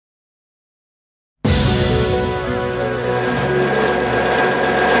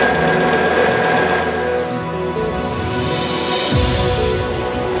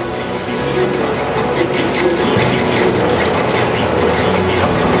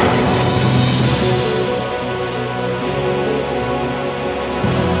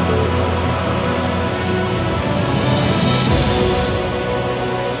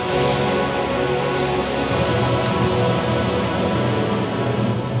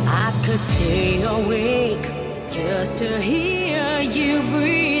could stay awake just to hear you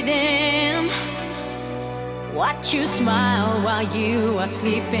breathing. Watch you smile while you are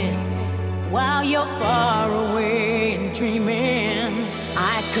sleeping, while you're far away and dreaming.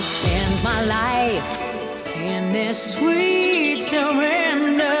 I could spend my life in this sweet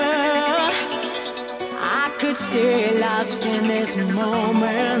surrender. I could stay lost in this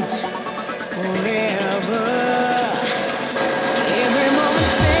moment forever. Every moment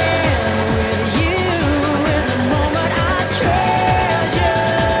spent with you is a moment I treasure.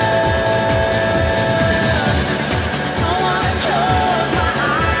 Don't wanna close my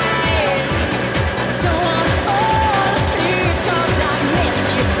eyes, don't wanna fall asleep, 'cause I miss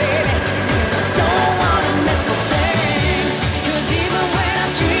you, baby. I don't wanna miss a thing, 'cause even when I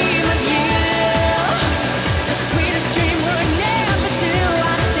dream of you, the sweetest dream would never do.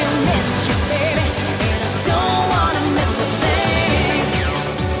 I still miss you, baby, and I don't wanna miss a thing.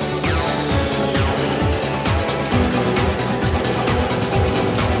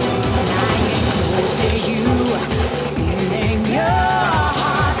 Lying close to you, feeling your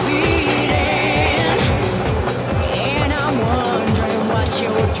heart beating, and I'm wondering what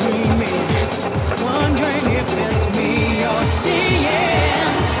you're dreaming, wondering if it's me you're seeing.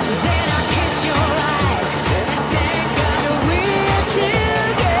 Then I kiss your eyes, and thank God we're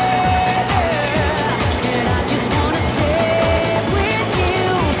together. And I just wanna stay with you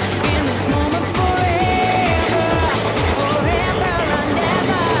in this moment forever, forever and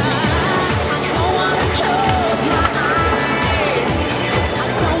ever. I don't wanna close my eyes, I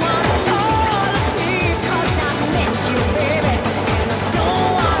don't wanna fall asleep, 'cause I miss you, baby, and I don't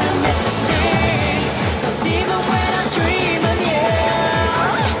wanna miss a thing. 'Cause even when I dream of you,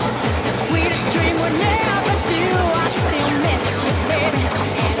 the sweetest dream would never do. I still miss you, baby,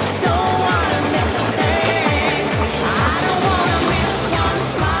 and I don't wanna miss a thing. I don't wanna miss one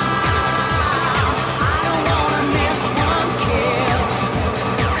smile, I don't wanna miss one kiss,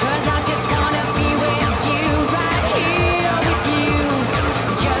 'cause I just wanna be with you, right here with you,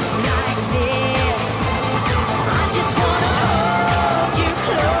 just like this. I just wanna hold you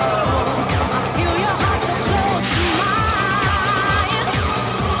close, I feel your heart so close to mine,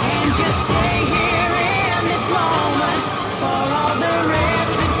 and just stay here in this moment for all the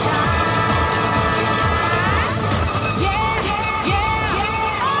rest of time. Yeah, yeah,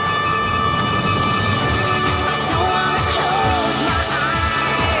 I don't wanna close my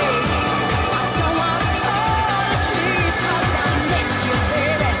eyes, I don't wanna fall asleep, 'cause I miss you,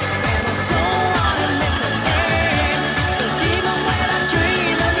 baby, and I don't wanna miss a thing. 'Cause even when I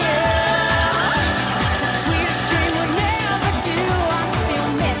dream of you, the sweetest dream would never do. I still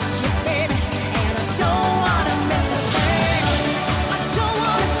miss you, baby, and I don't wanna miss a thing. I don't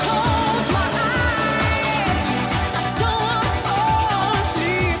wanna close my eyes, I don't wanna fall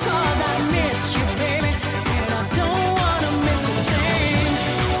asleep, 'cause I miss you, baby, and I don't wanna miss a thing.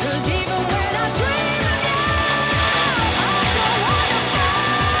 'Cause even when I dream of you, I don't wanna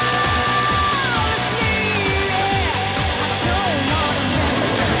fall asleep. I don't wanna miss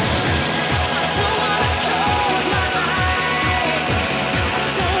a thing. I don't wanna close my eyes, I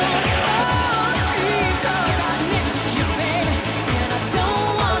don't wanna fall asleep, 'cause I miss you, baby, and I don't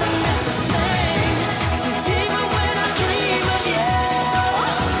wanna miss a thing. 'Cause even when I dream of you,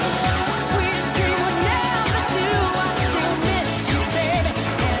 the sweetest dream would never do. I still miss you, baby,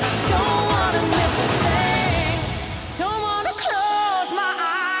 and I don't wanna miss a thing. Don't wanna close my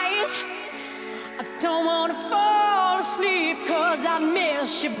eyes, I don't wanna fall asleep, 'cause I miss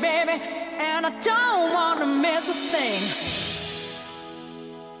you, baby, and I don't wanna miss a thing.